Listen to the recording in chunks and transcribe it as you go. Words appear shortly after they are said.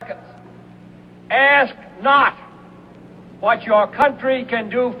Ask not what your country can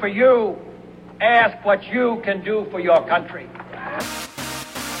do for you. Ask what you can do for your country.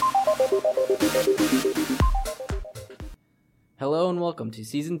 Hello and welcome to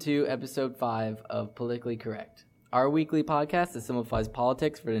Season 2, Episode 5 of Politically Correct, our weekly podcast that simplifies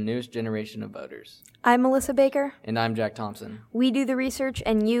politics for the newest generation of voters. I'm Melissa Baker. And I'm Jack Thompson. We do the research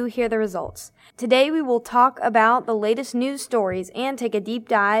and you hear the results. Today we will talk about the latest news stories and take a deep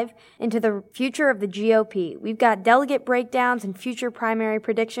dive into the future of the GOP. We've got delegate breakdowns and future primary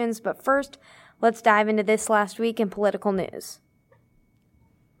predictions, but first, let's dive into this last week in political news.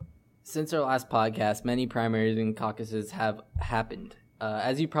 Since our last podcast, many primaries and caucuses have happened.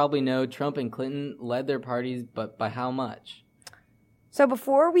 As you probably know, Trump and Clinton led their parties, but by how much? So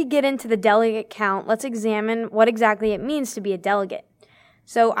before we get into the delegate count, let's examine what exactly it means to be a delegate.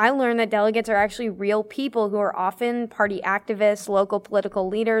 So I learned that delegates are actually real people who are often party activists, local political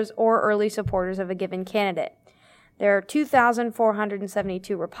leaders, or early supporters of a given candidate. There are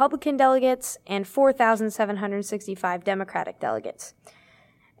 2,472 Republican delegates and 4,765 Democratic delegates.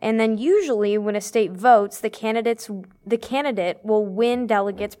 And then usually when a state votes, the candidate will win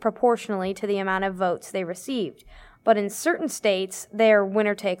delegates proportionally to the amount of votes they received. But in certain states, they're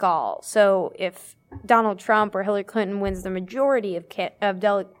winner take all. So if Donald Trump or Hillary Clinton wins the majority of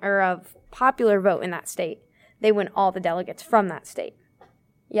popular vote in that state, they win all the delegates from that state.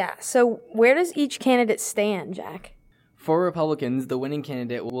 Yeah, so where does each candidate stand, Jack? For Republicans, the winning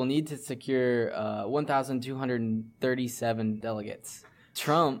candidate will need to secure 1,237 delegates.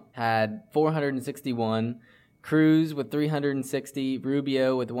 Trump had 461, Cruz with 360,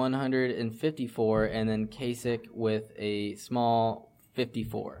 Rubio with 154, and then Kasich with a small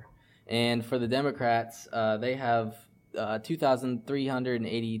 54. And for the Democrats, they have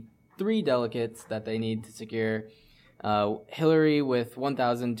 2,383 delegates that they need to secure. Hillary with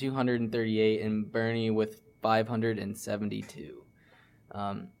 1,238 and Bernie with 572.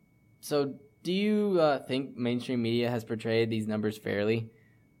 So do you think mainstream media has portrayed these numbers fairly?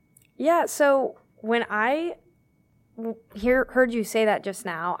 Yeah, so when I heard you say that just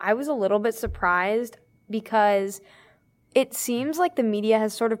now, I was a little bit surprised because it seems like the media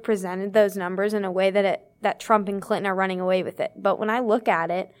has sort of presented those numbers in a way that Trump and Clinton are running away with it. But when I look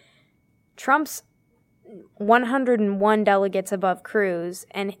at it, Trump's 101 delegates above Cruz,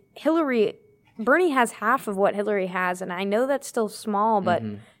 and Bernie has half of what Hillary has, and I know that's still small, but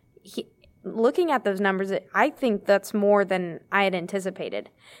looking at those numbers, I think that's more than I had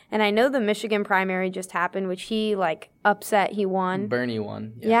anticipated. And I know the Michigan primary just happened, which he, upset. He won. Bernie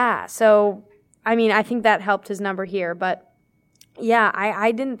won. Yeah. So, I mean, I think that helped his number here. But, yeah,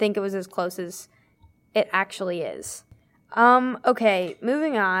 I didn't think it was as close as it actually is. Okay,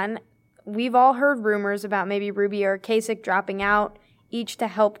 moving on. We've all heard rumors about maybe Rubio or Kasich dropping out, each to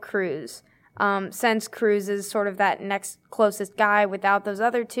help Cruz. Since Cruz is sort of that next closest guy without those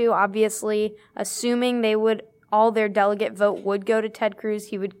other two, obviously, assuming all their delegate vote would go to Ted Cruz,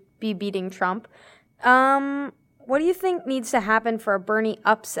 he would be beating Trump. What do you think needs to happen for a Bernie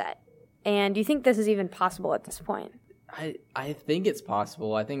upset? And do you think this is even possible at this point? I think it's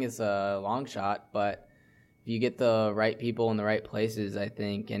possible. I think it's a long shot, but if you get the right people in the right places, I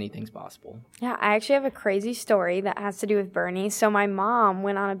think anything's possible. Yeah, I actually have a crazy story that has to do with Bernie. So my mom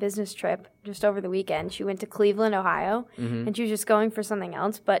went on a business trip just over the weekend. She went to Cleveland, Ohio, and she was just going for something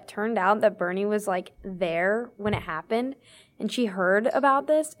else, but turned out that Bernie was there when it happened, and she heard about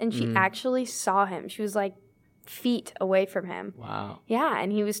this, and she actually saw him. She was feet away from him. Wow. Yeah,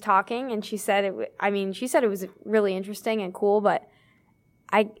 and he was talking, and she said it was really interesting and cool, but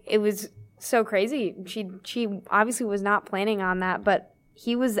it was so crazy. She obviously was not planning on that, but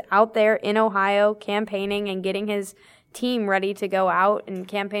he was out there in Ohio campaigning and getting his team ready to go out and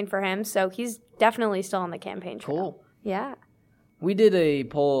campaign for him. So he's definitely still on the campaign trail. Cool. Yeah. We did a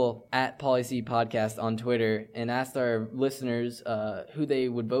poll at Policy Podcast on Twitter and asked our listeners who they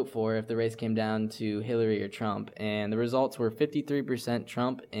would vote for if the race came down to Hillary or Trump. And the results were 53%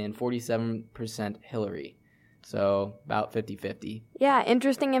 Trump and 47% Hillary. So about 50-50. Yeah,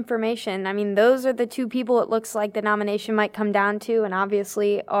 interesting information. I mean, those are the two people it looks like the nomination might come down to. And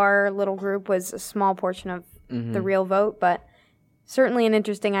obviously our little group was a small portion of the real vote, but certainly an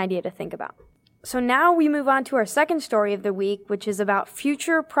interesting idea to think about. So now we move on to our second story of the week, which is about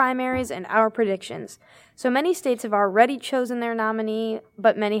future primaries and our predictions. So many states have already chosen their nominee,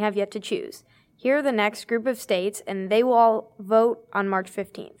 but many have yet to choose. Here are the next group of states, and they will all vote on March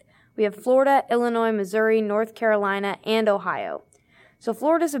 15th. We have Florida, Illinois, Missouri, North Carolina, and Ohio. So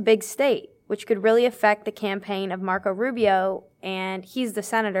Florida's a big state, which could really affect the campaign of Marco Rubio, and he's the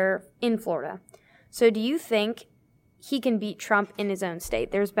senator in Florida. So do you think he can beat Trump in his own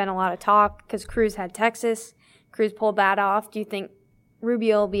state. There's been a lot of talk because Cruz had Texas. Cruz pulled that off. Do you think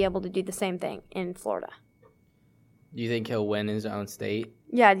Rubio will be able to do the same thing in Florida? Do you think he'll win his own state?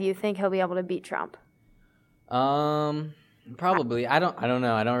 Yeah, do you think he'll be able to beat Trump? Probably. I don't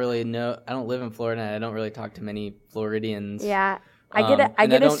know. I don't really know. I don't live in Florida. And I don't really talk to many Floridians. Yeah. I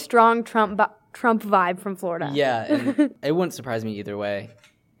get a strong Trump vibe from Florida. Yeah, and it wouldn't surprise me either way.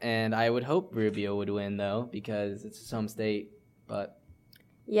 And I would hope Rubio would win, though, because it's his home state. But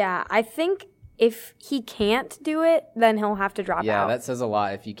yeah, I think if he can't do it, then he'll have to drop out. Yeah, that says a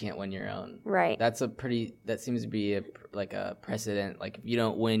lot if you can't win your own. Right. That seems to be a precedent. Like, if you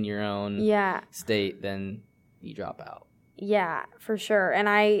don't win your own state, then you drop out. Yeah, for sure. And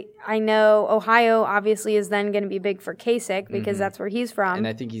I know Ohio obviously is then going to be big for Kasich because that's where he's from. And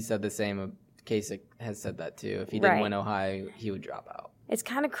I think he said the same. Kasich has said that too. If he didn't win Ohio, he would drop out. It's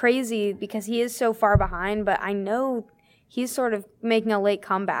kind of crazy because he is so far behind, but I know he's sort of making a late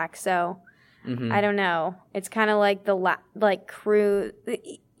comeback. So I don't know. It's kind of like Cruz.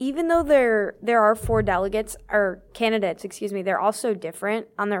 Even though there are 4 candidates, they're also different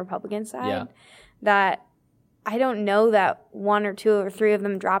on the Republican side. Yeah. That I don't know that 1 or 2 or 3 of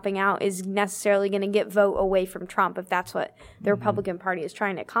them dropping out is necessarily going to get vote away from Trump if that's what the Republican Party is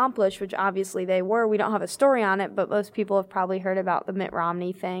trying to accomplish, which obviously they were. We don't have a story on it, but most people have probably heard about the Mitt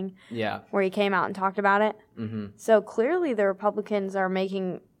Romney thing. Yeah. Where he came out and talked about it. So clearly the Republicans are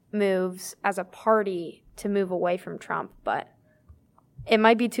making moves as a party to move away from Trump, but it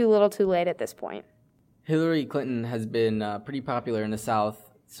might be too little too late at this point. Hillary Clinton has been pretty popular in the South.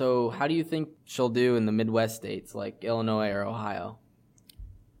 So how do you think she'll do in the Midwest states like Illinois or Ohio?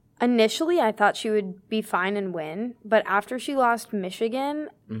 Initially, I thought she would be fine and win, but after she lost Michigan,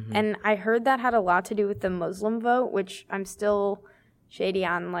 and I heard that had a lot to do with the Muslim vote, which I'm still shady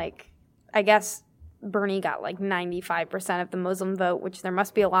on. I guess Bernie got 95% of the Muslim vote, which there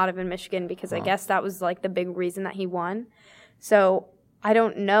must be a lot of in Michigan because I guess that was the big reason that he won. So I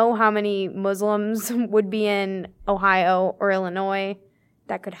don't know how many Muslims would be in Ohio or Illinois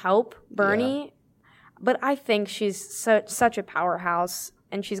that could help Bernie, but I think she's such a powerhouse,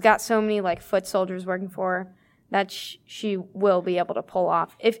 and she's got so many foot soldiers working for her that she will be able to pull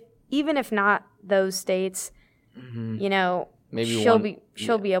off. Even if not those states, maybe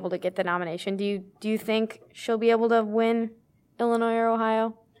she'll be able to get the nomination. Do you think she'll be able to win Illinois or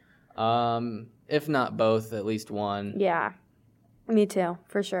Ohio? If not both, at least one. Yeah, me too,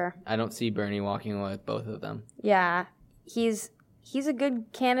 for sure. I don't see Bernie walking away with both of them. Yeah, He's a good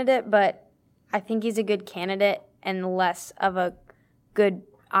candidate, but I think he's a good candidate and less of a good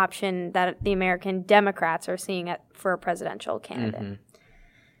option that the American Democrats are seeing for a presidential candidate.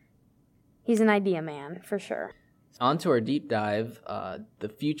 He's an idea man, for sure. On to our deep dive, the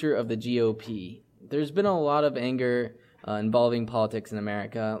future of the GOP. There's been a lot of anger involving politics in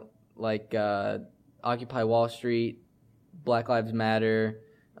America, like Occupy Wall Street, Black Lives Matter,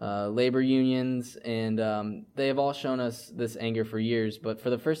 labor unions, and they have all shown us this anger for years, but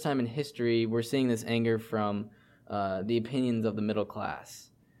for the first time in history, we're seeing this anger from the opinions of the middle class.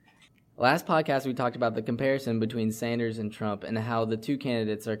 Last podcast, we talked about the comparison between Sanders and Trump and how the two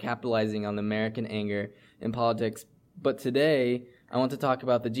candidates are capitalizing on the American anger in politics, but today, I want to talk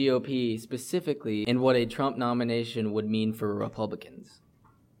about the GOP specifically and what a Trump nomination would mean for Republicans.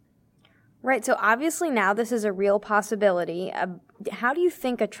 Right, so obviously now this is a real possibility. How do you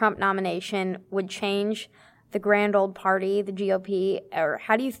think a Trump nomination would change the grand old party, the GOP,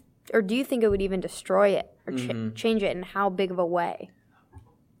 or do you think it would even destroy it or change it, in how big of a way?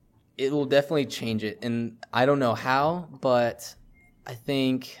 It will definitely change it, and I don't know how, but I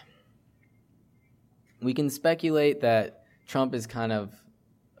think we can speculate that Trump is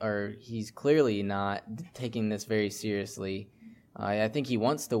he's clearly not taking this very seriously. I think he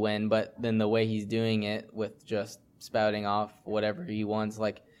wants to win, but then the way he's doing it with just spouting off whatever he wants,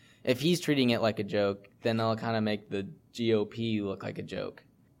 if he's treating it like a joke, then it'll kind of make the GOP look like a joke.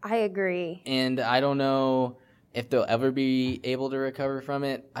 I agree. And I don't know if they'll ever be able to recover from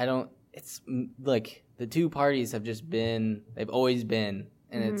it. It's the two parties they've always been,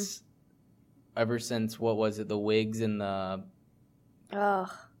 and it's ever since, what was it, the Whigs and the... Oh,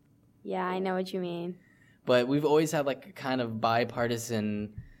 yeah, I know what you mean. But we've always had a kind of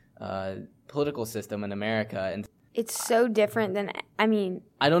bipartisan political system in America, and it's so different than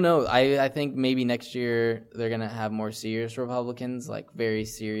I don't know. I think maybe next year they're gonna have more serious Republicans, very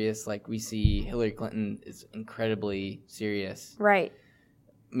serious. We see Hillary Clinton is incredibly serious. Right.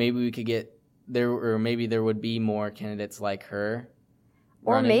 Maybe we could get there, or maybe there would be more candidates like her.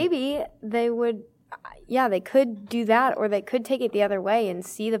 Or maybe they would. Yeah, they could do that, or they could take it the other way and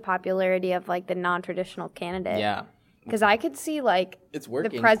see the popularity of the non-traditional candidate. Yeah. Because I could see, like, It's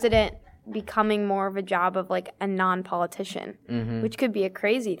working. the president becoming more of a job of, like, a non-politician, which could be a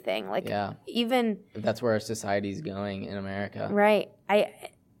crazy thing. Like, even... That's where our society's going in America. Right.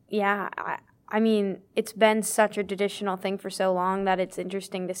 I mean, it's been such a traditional thing for so long that it's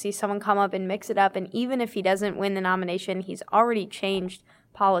interesting to see someone come up and mix it up. And even if he doesn't win the nomination, he's already changed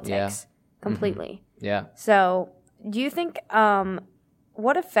politics completely. Yeah. So do you think,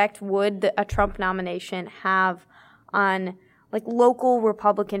 what effect would a Trump nomination have on, like, local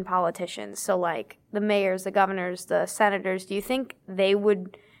Republican politicians? So, like, the mayors, the governors, the senators, do you think they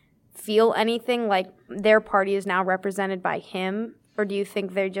would feel anything like their party is now represented by him? Or do you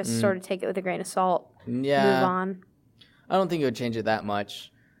think they just sort of take it with a grain of salt, move on? I don't think it would change it that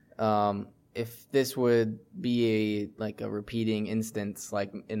much. If this would be a repeating instance,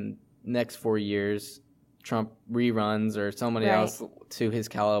 like in next 4 years, Trump reruns or somebody else to his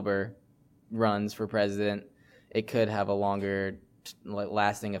caliber runs for president, it could have a longer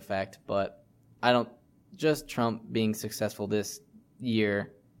lasting effect. But just Trump being successful this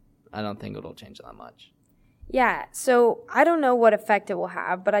year, I don't think it'll change that much. Yeah, so I don't know what effect it will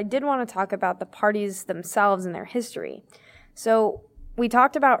have, but I did want to talk about the parties themselves and their history. So we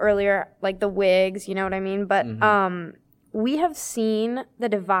talked about earlier, like, the Whigs, you know what I mean? But we have seen the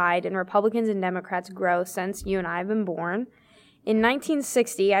divide in Republicans and Democrats grow since you and I have been born. In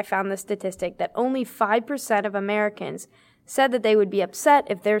 1960, I found the statistic that only 5% of Americans said that they would be upset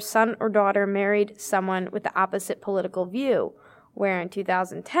if their son or daughter married someone with the opposite political view, where in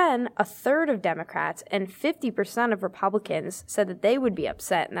 2010, a third of Democrats and 50% of Republicans said that they would be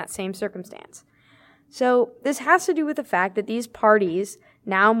upset in that same circumstance. So this has to do with the fact that these parties,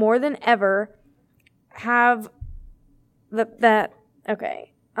 now more than ever, have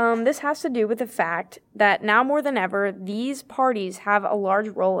this has to do with the fact that now more than ever, these parties have a large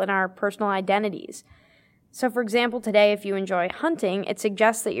role in our personal identities. So, for example, today, if you enjoy hunting, it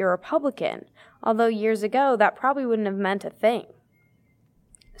suggests that you're a Republican, although years ago, that probably wouldn't have meant a thing.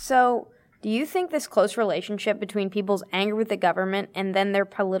 So, do you think this close relationship between people's anger with the government and then their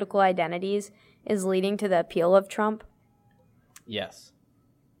political identities is leading to the appeal of Trump? Yes.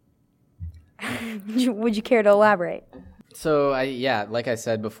 Would you care to elaborate? So, like I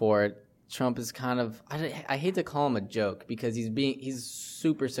said before, Trump is kind of, I hate to call him a joke because he's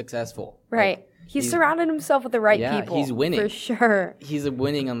super successful. Right. Like, he's surrounded himself with the right people. He's winning. For sure. He's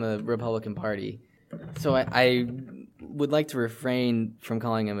winning on the Republican Party. So I would like to refrain from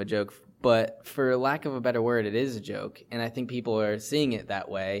calling him a joke, but for lack of a better word, it is a joke. And I think people are seeing it that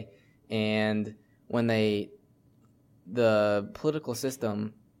way. And when the political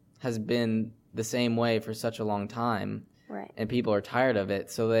system has been the same way for such a long time, right, and people are tired of it,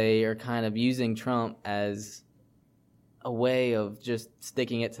 so they are kind of using Trump as a way of just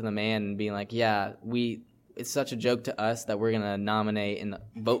sticking it to the man and being like, it's such a joke to us that we're going to nominate and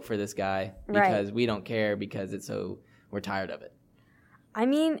vote for this guy because we don't care because we're tired of it. I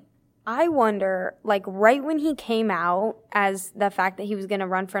mean, I wonder, like, right when he came out as the fact that he was going to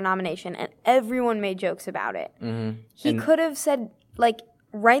run for a nomination and everyone made jokes about it, he could have said, like,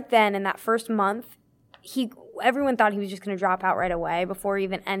 right then in that first month, everyone thought he was just going to drop out right away before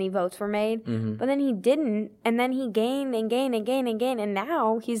even any votes were made. But then he didn't, and then he gained and gained and gained and gained, and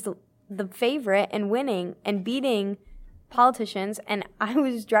now he's the favorite and winning and beating politicians. And I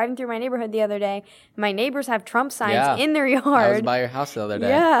was driving through my neighborhood the other day. My neighbors have Trump signs in their yard. I was by your house the other day.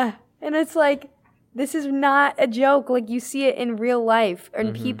 Yeah. And it's like, this is not a joke. Like, you see it in real life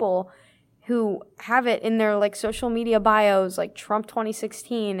and people who have it in their, like, social media bios, like Trump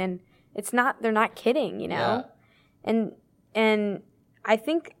 2016. And they're not kidding, you know? Yeah. And I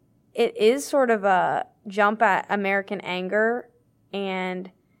think it is sort of a jump at American anger,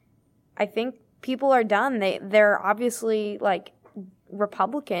 and I think people are done. They're obviously, like,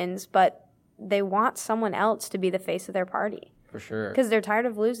 Republicans, but they want someone else to be the face of their party. For sure. Because they're tired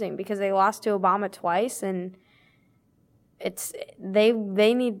of losing, because they lost to Obama twice, and they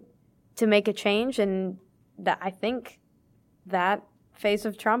need to make a change, and I think that face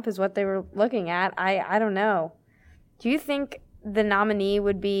of Trump is what they were looking at. I don't know. Do you think the nominee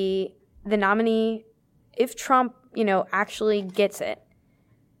would be the nominee if Trump, actually gets it?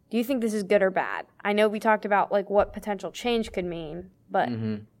 Do you think this is good or bad? I know we talked about, like, what potential change could mean, but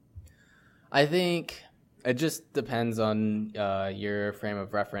I think it just depends on your frame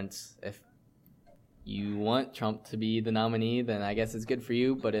of reference. If you want Trump to be the nominee, then I guess it's good for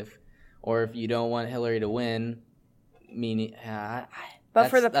you. But if you don't want Hillary to win, meaning, but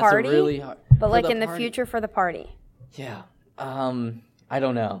for the party, really hard, but like in the future for the party. Yeah, I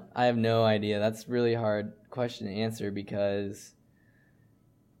don't know. I have no idea. That's a really hard question to answer because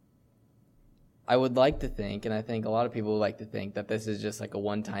I would like to think, and I think a lot of people would like to think, that this is just like a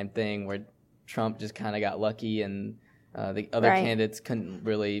one-time thing where Trump just kind of got lucky and the other candidates couldn't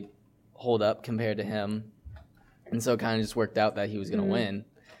really hold up compared to him. And so it kind of just worked out that he was going to win.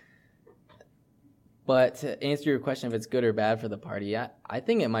 But to answer your question, if it's good or bad for the party, I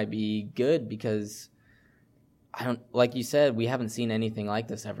think it might be good because like you said, we haven't seen anything like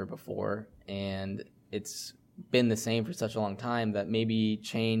this ever before. And it's been the same for such a long time that maybe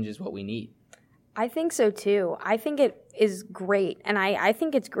change is what we need. I think so too. I think it is great. And I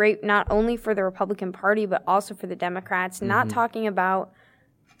think it's great not only for the Republican Party, but also for the Democrats. Not talking about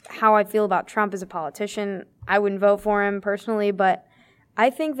how I feel about Trump as a politician. I wouldn't vote for him personally, but I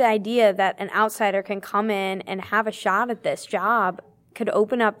think the idea that an outsider can come in and have a shot at this job could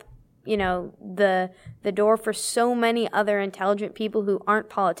open up, the door for so many other intelligent people who aren't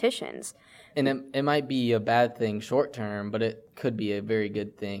politicians. And it might be a bad thing short term, but it could be a very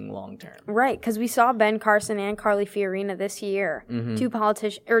good thing long term. Right, because we saw Ben Carson and Carly Fiorina this year,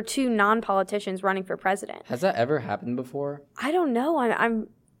 two non-politicians running for president. Has that ever happened before? I don't know.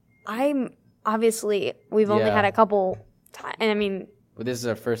 I'm obviously we've only had a couple times, and I mean. But this is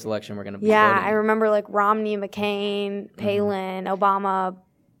our first election we're going to be voting. I remember like Romney, McCain, Palin, Obama.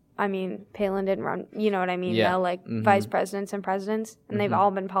 I mean, Palin didn't run, you know what I mean? Yeah. Vice presidents and presidents, and they've all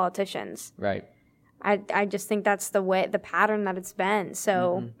been politicians. Right. I just think that's the pattern that it's been.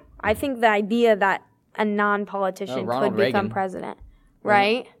 So I think the idea that a non-politician could become president,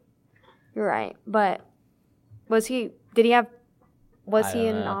 right? You're right. But was he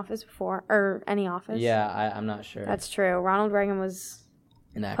in office before, or any office? Yeah, I'm not sure. That's true. Ronald Reagan was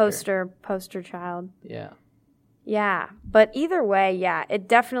an actor. Poster child. Yeah. Yeah, but either way, it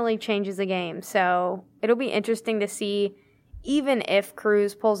definitely changes the game. So it'll be interesting to see, even if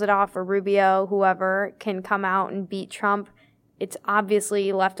Cruz pulls it off or Rubio, whoever can come out and beat Trump, it's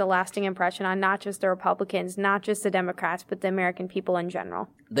obviously left a lasting impression on not just the Republicans, not just the Democrats, but the American people in general.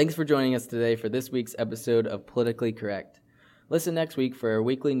 Thanks for joining us today for this week's episode of Politically Correct. Listen next week for our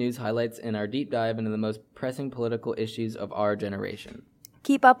weekly news highlights and our deep dive into the most pressing political issues of our generation.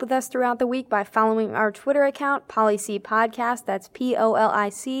 Keep up with us throughout the week by following our Twitter account, Policy Podcast. That's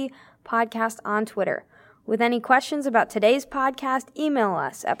POLIC Podcast on Twitter. With any questions about today's podcast, email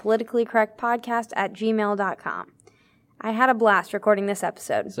us at politicallycorrectpodcast@gmail.com. I had a blast recording this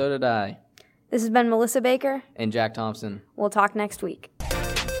episode. So did I. This has been Melissa Baker. And Jack Thompson. We'll talk next week.